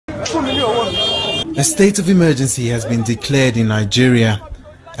A state of emergency has been declared in Nigeria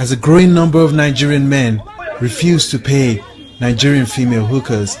as a growing number of Nigerian men refuse to pay Nigerian female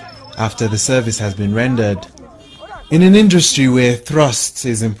hookers after the service has been rendered. In an industry where thrust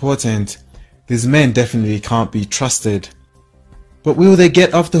is important, these men definitely can't be trusted. But will they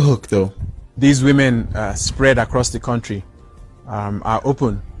get off the hook though? These women spread across the country are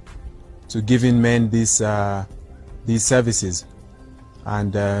open to giving men these services,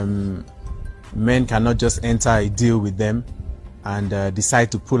 and men cannot just enter a deal with them and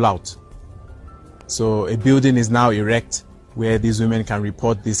decide to pull out. So a building is now erect where these women can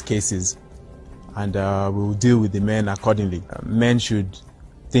report these cases, and we will deal with the men accordingly. Men should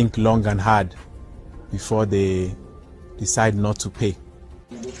think long and hard before they decide not to pay.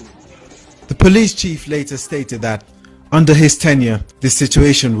 The police chief later stated that under his tenure, the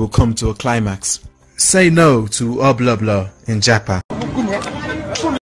situation will come to a climax. Say no to blah blah blah in Japa.